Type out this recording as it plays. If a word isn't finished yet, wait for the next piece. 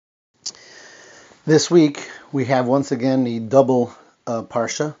This week we have once again a double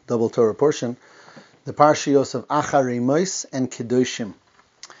parsha, double Torah portion, the parshios of Acharei Mos and Kedoshim.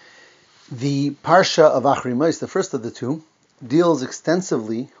 The parsha of Acharei Mos, the first of the two, deals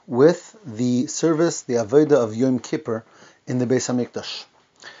extensively with the service, the avodah of Yom Kippur in the Beis Hamikdash.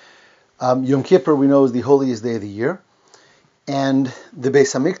 Yom Kippur, we know, is the holiest day of the year, and the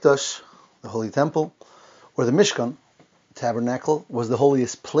Beis Hamikdash, the holy temple, or the Mishkan, tabernacle, was the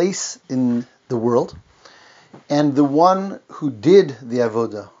holiest place in the world, and the one who did the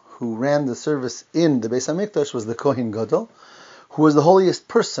avodah, who ran the service in the Beis Hamikdash, was the Kohen Gadol, who was the holiest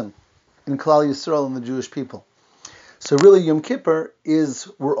person in Klal Yisrael and the Jewish people. So really, Yom Kippur is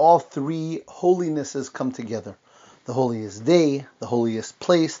where all three holinesses come together: the holiest day, the holiest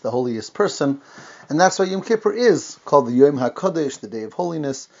place, the holiest person, and that's why Yom Kippur is called the Yom HaKodesh, the day of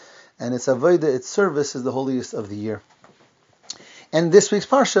holiness, and its avodah, its service, is the holiest of the year. And this week's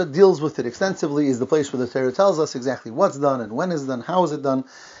parsha deals with it extensively, is the place where the Torah tells us exactly what's done and when is done, how is it done,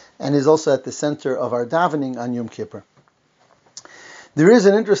 and is also at the center of our davening on Yom Kippur. There is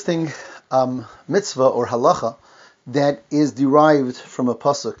an interesting mitzvah or halacha that is derived from a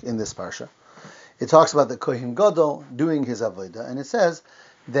pasuk in this parsha. It talks about the Kohen Gadol doing his avodah, and it says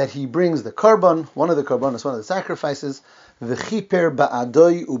that he brings the karban, one of the sacrifices, v'chiper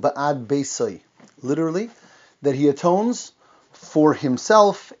ba'adoi u'ba'ad beisoi. Literally, that he atones for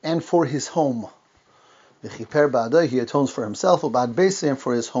himself and for his home. V'chiper ba'adoi, he atones for himself, u'ba'ad beisoi, and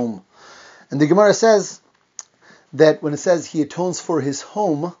for his home. And the Gemara says that when it says he atones for his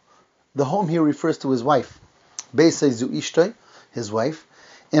home, the home here refers to his wife. Beisoi zu ishtoi, his wife.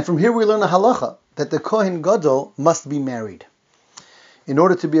 And from here we learn a halacha that the Kohen Gadol must be married. In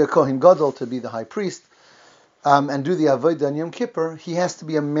order to be a Kohen Gadol, to be the high priest, and do the avodah on Yom Kippur, he has to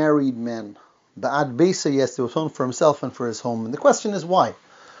be a married man. Ba'ad Beisoi, he has to atone for himself and for his home. And the question is why?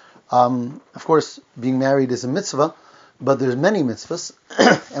 Of course, being married is a mitzvah, but there's many mitzvahs,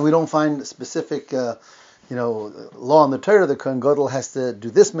 and we don't find specific law in the Torah. The Kohen Gadol has to do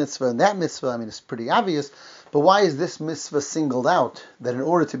this mitzvah and that mitzvah. I mean, it's pretty obvious. But why is this mitzvah singled out? That in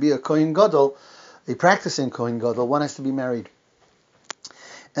order to be a Kohen Gadol, a practicing Kohen Gadol, one has to be married.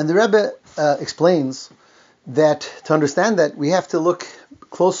 And the Rebbe explains that to understand that, we have to look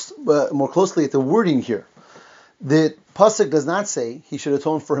more closely at the wording here. The pasuk does not say he should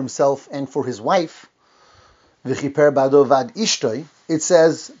atone for himself and for his wife. V'chiper ba'ado v'ad ishtoi. It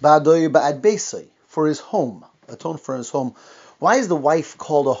says ba'adoi ba'ad beisoi, for his home. Atone for his home. Why is the wife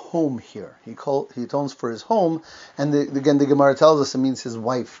called a home here? He atones for his home, and again the Gemara tells us it means his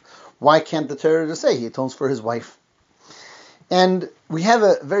wife. Why can't the Torah just say he atones for his wife? And we have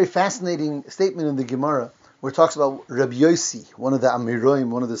a very fascinating statement in the Gemara where it talks about Rabbi Yossi, one of the Amiroim,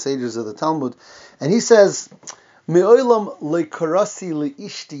 one of the sages of the Talmud, and he says, "Me'olam le'karasi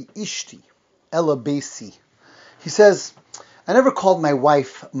le'ishti ishti ela beisi." He says, "I never called my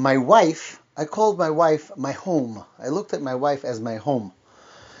wife my wife. I called my wife my home. I looked at my wife as my home."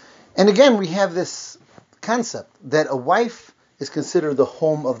 And again, we have this concept that a wife is considered the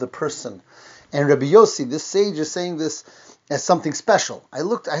home of the person. And Rabbi Yossi, this sage, is saying this as something special.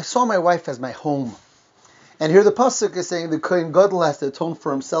 I saw my wife as my home. And here the pasuk is saying the Kohen Gadol has to atone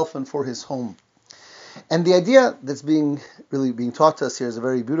for himself and for his home. And the idea that's being taught to us here is a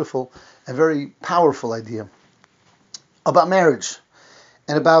very beautiful and very powerful idea about marriage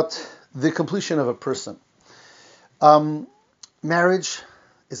and about the completion of a person. Marriage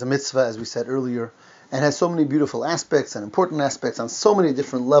is a mitzvah, as we said earlier, and has so many beautiful aspects and important aspects on so many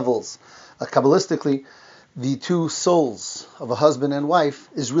different levels. Kabbalistically, the two souls of a husband and wife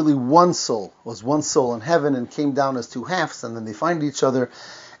is really one soul. It was one soul in heaven and came down as two halves, and then they find each other,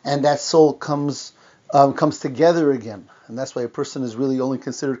 and that soul comes together again. And that's why a person is really only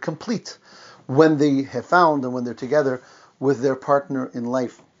considered complete when they have found and when they're together with their partner in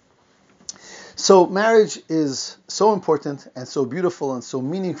life. So marriage is so important and so beautiful and so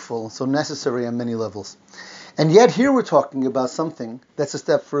meaningful and so necessary on many levels. And yet here we're talking about something that's a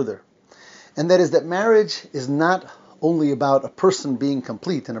step further. And that is that marriage is not only about a person being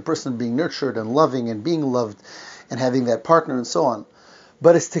complete and a person being nurtured and loving and being loved and having that partner and so on,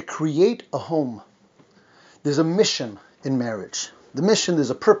 but it's to create a home. There's a mission in marriage. The mission, there's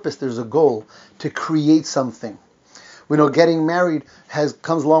a purpose, there's a goal to create something. We know getting married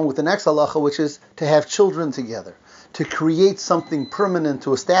comes along with the next halacha, which is to have children together, to create something permanent,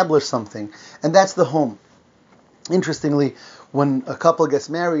 to establish something, and that's the home. Interestingly, when a couple gets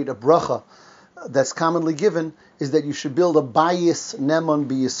married, a bracha that's commonly given is that you should build a bayis neman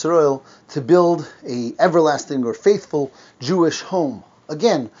b'Yisrael, to build a everlasting or faithful Jewish home.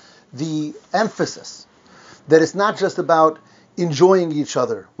 Again, the emphasis that it's not just about enjoying each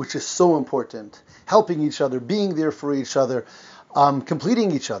other, which is so important, helping each other, being there for each other,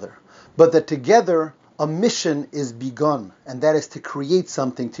 completing each other, but that together a mission is begun, and that is to create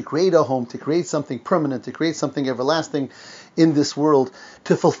something, to create a home, to create something permanent, to create something everlasting in this world,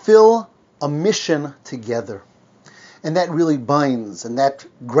 to fulfill a mission together. And that really binds and that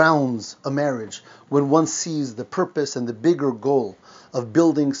grounds a marriage when one sees the purpose and the bigger goal of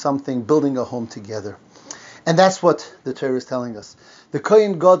building something, building a home together. And that's what the Torah is telling us. The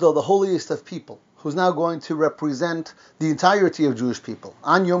Kohen Gadol, the holiest of people, who's now going to represent the entirety of Jewish people,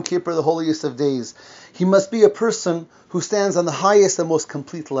 on Yom Kippur, the holiest of days, he must be a person who stands on the highest and most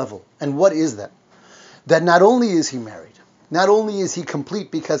complete level. And what is that? That not only is he married, not only is he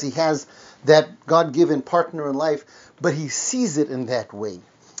complete because he has that God-given partner in life, but he sees it in that way.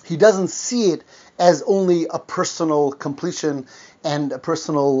 He doesn't see it as only a personal completion and a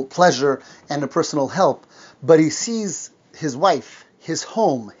personal pleasure and a personal help, but he sees his wife, his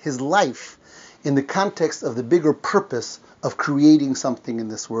home, his life in the context of the bigger purpose of creating something in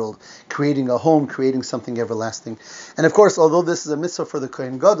this world, creating a home, creating something everlasting. And of course, although this is a mitzvah for the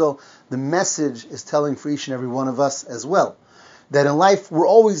Kohen Gadol, the message is telling for each and every one of us as well, that in life we're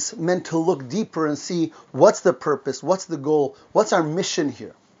always meant to look deeper and see what's the purpose, what's the goal, what's our mission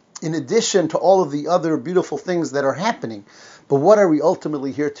here, in addition to all of the other beautiful things that are happening. But what are we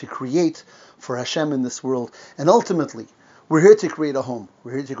ultimately here to create for Hashem in this world? And ultimately, we're here to create a home.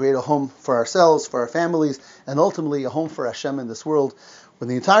 We're here to create a home for ourselves, for our families, and ultimately a home for Hashem in this world, when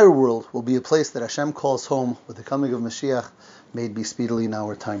the entire world will be a place that Hashem calls home with the coming of Mashiach. May it be speedily in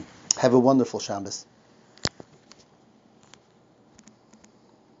our time. Have a wonderful Shabbos.